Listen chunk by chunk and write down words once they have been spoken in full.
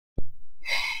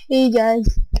Hey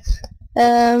guys,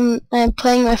 I'm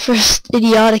playing my first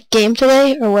idiotic game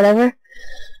today, or whatever.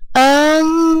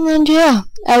 And yeah,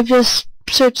 I've just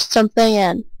searched something,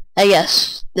 and I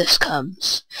guess this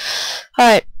comes.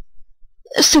 Alright,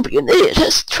 stupid idiot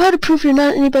test. Try to prove you're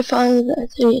not an idiot by following the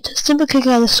idiot test. Simply click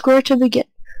on the square to begin.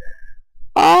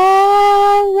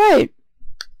 Alright,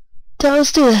 so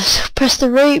let's do this. Press the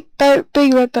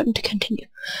big red button to continue.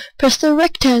 Press the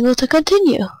rectangle to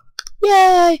continue.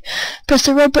 Yay! Press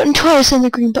the red button twice and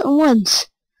the green button once.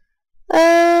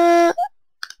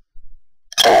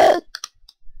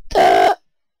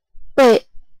 Wait.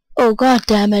 Oh, god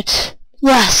damn it.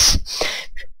 Yes!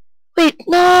 Wait,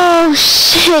 no!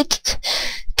 Shit!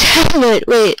 Damn it!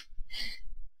 Wait.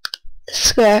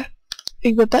 Square.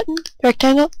 Big red button?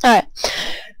 Rectangle? Alright.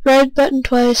 Red button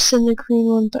twice and the green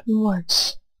one button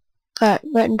once. Alright,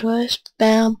 red button twice.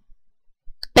 Bam.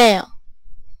 Bam.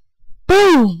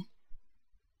 Boom!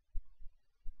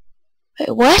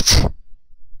 Wait, what?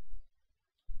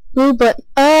 Blue button.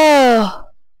 Oh!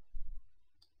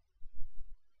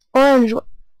 Orange one.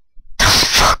 The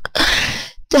fuck?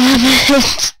 Damn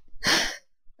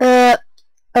it.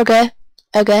 Okay.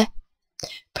 Okay.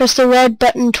 Press the red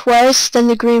button twice, then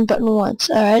the green button once.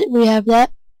 Alright, we have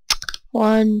that.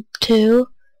 1, 2.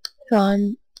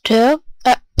 1, 2.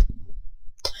 Damn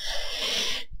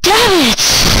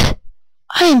it!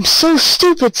 I am so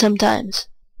stupid sometimes.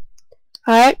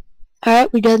 Alright.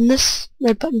 Alright, we done this.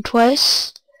 Red button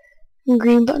twice. And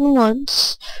green button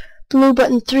once. Blue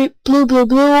button 3. Blue, blue,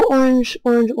 blue. Orange,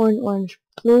 orange, orange, orange.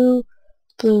 Blue,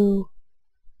 blue,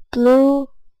 blue.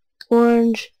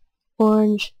 Orange,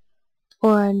 orange,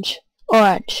 orange,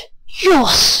 orange.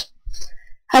 Yes!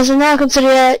 As I now consider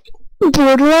that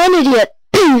borderline idiot.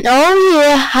 Oh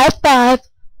yeah, high five.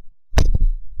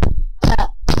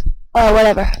 Oh,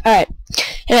 whatever. Alright.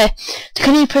 Anyway, to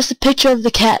continue, press the picture of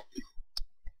the cat.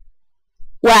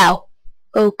 Wow.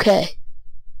 Okay.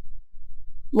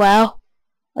 Wow.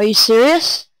 Are you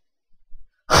serious?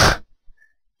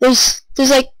 There's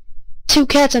like 2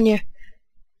 cats on here.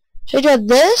 Should I try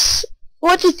this?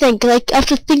 What do you think? Like, I have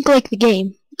to think like the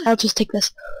game. I'll just take this.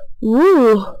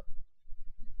 Ooh.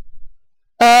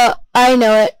 I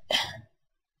know it.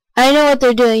 I know what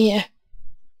they're doing here.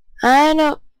 I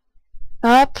know.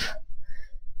 Up.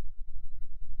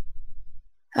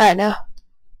 I know.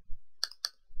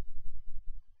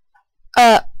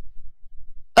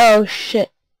 Oh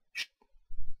shit.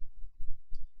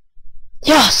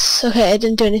 Yes! Okay, I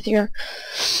didn't do anything wrong.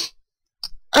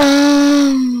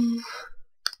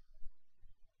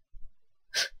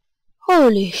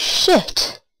 Holy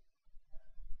shit.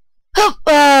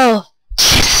 Oh!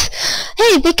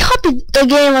 Hey, they copied the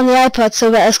game on the iPod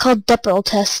so bad. It's called Depperl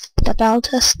Test. Depperl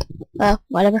Test?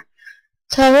 Whatever.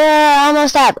 So we're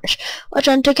almost average. Which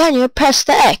one to can you press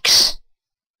the X?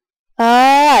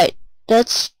 Alright.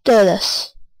 Let's do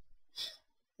this.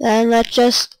 Then let's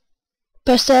just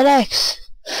press that X.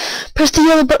 Press the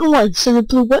yellow button once, then the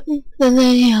blue button, then the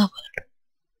yellow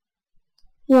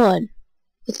button. 1.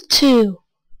 With 2.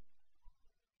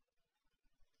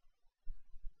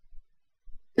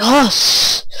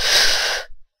 Yes!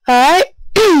 Alright.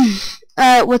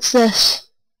 Alright, what's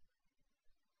this?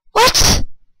 What?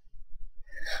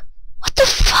 What the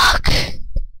fuck?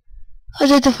 How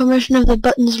did the formation of the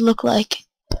buttons look like?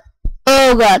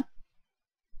 Oh god.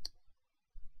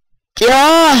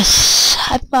 Yes!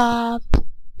 High five.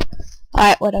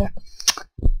 Alright, whatever.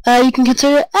 You can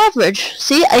consider it average.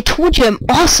 See, I told you I'm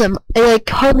awesome. I like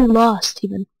hardly lost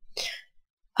even.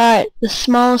 Alright, the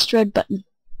smallest red button.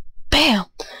 Bam!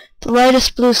 The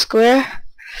lightest blue square. I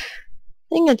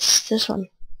think it's this one.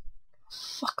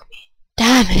 Fuck me.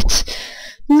 Damn it.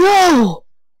 No!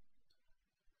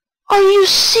 Are you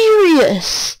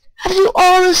serious? I have to do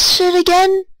all this shit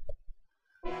again?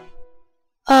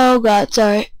 Oh god,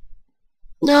 sorry.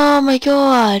 Oh my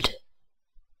god.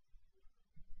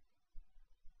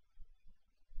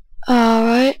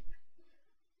 Alright.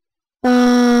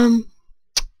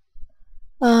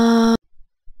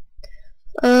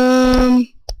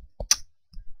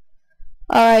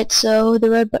 Alright, so the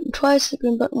red button twice, the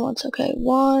green button once. Okay,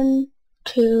 1,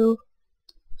 2,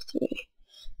 3.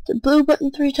 The blue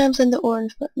button 3 times and the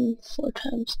orange button 4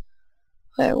 times.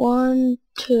 Okay, 1,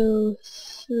 2,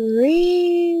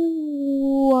 3.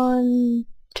 1,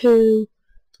 2,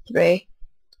 3.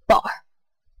 Bar.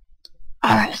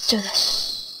 Alright, let's do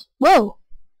this. Whoa!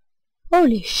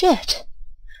 Holy shit!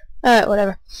 Alright,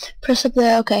 whatever. Press up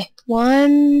there. Okay.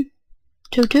 1,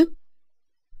 2, 2.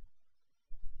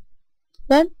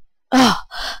 1. Oh,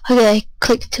 okay, I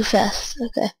clicked too fast.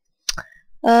 Okay.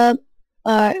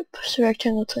 Alright, press the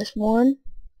rectangle twice. 1,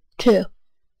 2.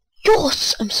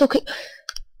 Yes! I'm so quick.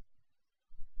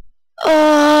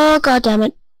 Oh, god damn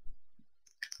it.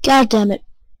 God damn it.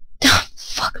 Oh,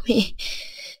 fuck me.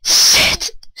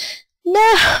 Shit.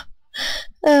 No.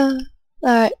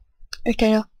 Alright.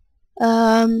 Rectangle.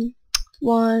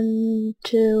 1,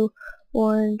 2,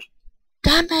 orange.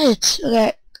 Damn it.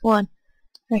 Okay. 1.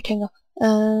 Rectangle.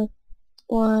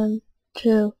 1,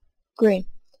 2, green.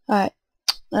 Alright.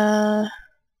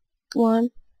 1,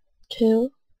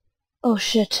 2. Oh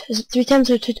shit. Is it 3 times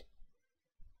or 2?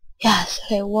 Yes.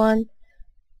 Okay. 1,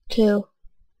 2,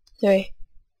 3,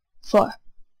 4.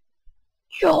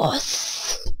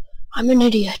 Yes! I'm an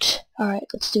idiot. Alright,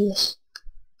 let's do this.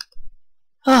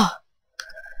 Oh.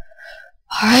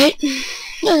 Alright.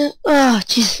 Oh,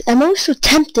 jeez. I'm always so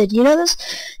tempted. You know this?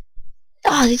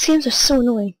 Ah, these games are so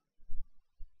annoying.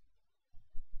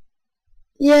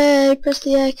 Yay, press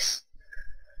the X.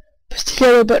 Press the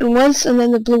yellow button once, and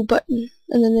then the blue button,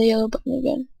 and then the yellow button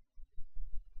again.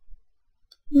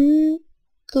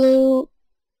 Blue,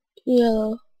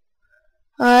 yellow.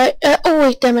 Alright, oh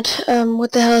wait, damn it.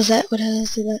 What the hell is that? What the hell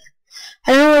is that?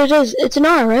 I don't know what it is. It's an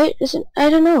R, right? Isn't? I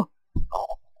don't know.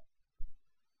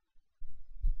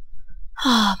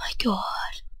 Oh my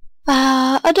god.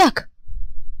 A duck.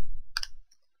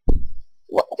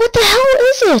 What the hell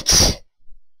is it?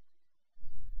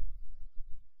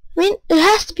 I mean, it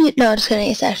has to be. No, just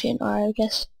kidding. It's actually an R, I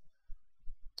guess.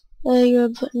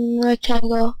 Red button,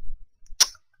 rectangle.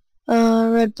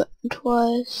 Red button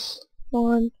twice.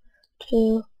 1,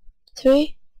 2,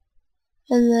 3.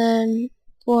 And then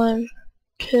 1,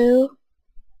 2,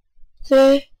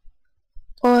 3.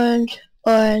 Orange,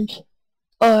 orange,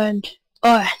 orange,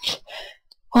 orange.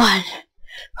 1.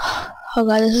 Oh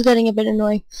god, this is getting a bit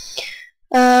annoying.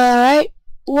 Alright.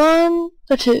 1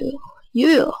 or 2.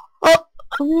 You.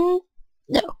 Oh,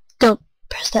 no. Don't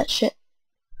press that shit.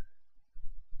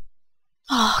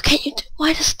 Oh, can't you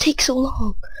why does it take so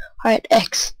long? Alright,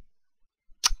 X.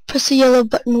 Press the yellow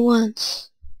button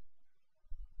once.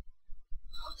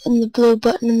 And the blue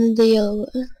button and then the yellow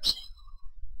button.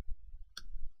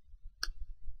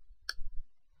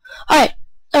 Alright.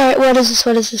 Alright, what is this?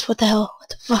 What is this? What the hell? What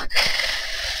the fuck?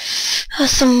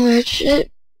 Some weird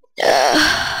shit.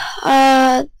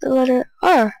 The letter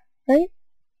R, right?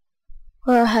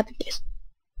 Or a happy face.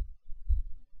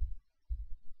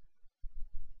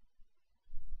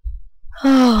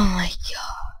 Oh my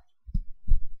god.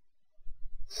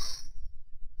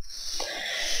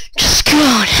 Just come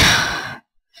on.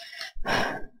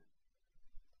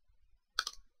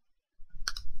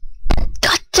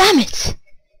 God damn it!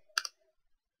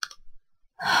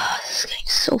 This is getting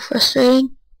so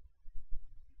frustrating.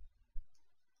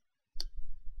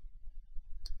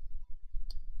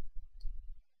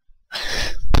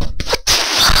 What the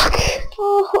fuck?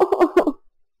 Oh.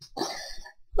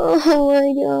 Oh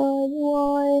my god,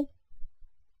 why?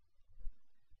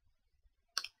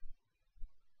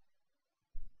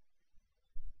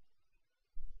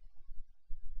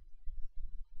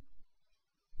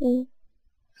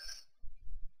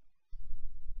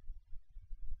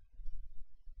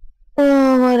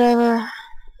 Oh, whatever.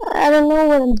 I don't know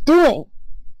what I'm doing.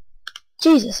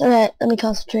 Jesus, alright, let me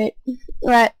concentrate.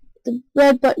 Alright, the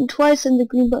red button twice and the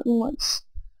green button once.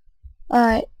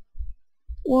 Alright.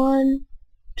 1,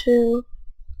 2,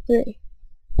 3.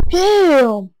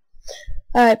 Damn!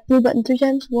 Alright, blue button 3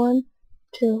 times. 1,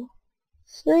 2,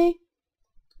 3.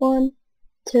 1,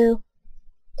 2,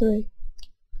 3,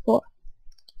 4.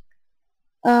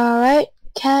 Alright,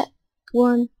 cat.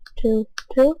 1, 2,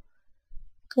 2.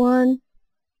 1,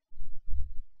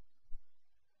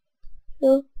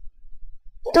 2.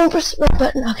 Don't press the red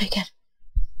button. Okay, good.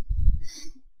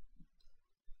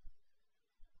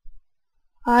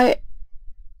 Alright.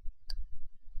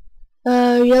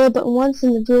 Yellow button once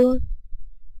and the blue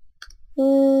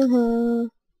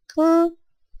one.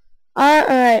 R,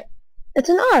 alright. It's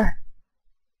an R.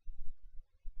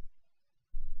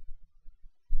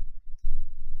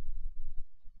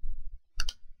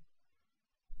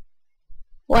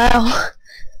 Wow.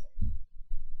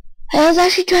 I was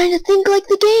actually trying to think like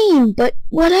the game, but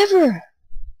whatever.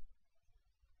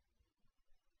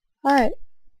 Alright.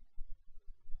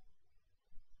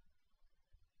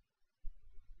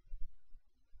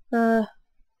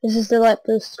 This is the light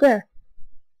blue square.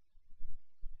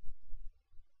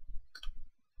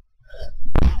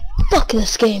 Fuck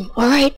this game, alright?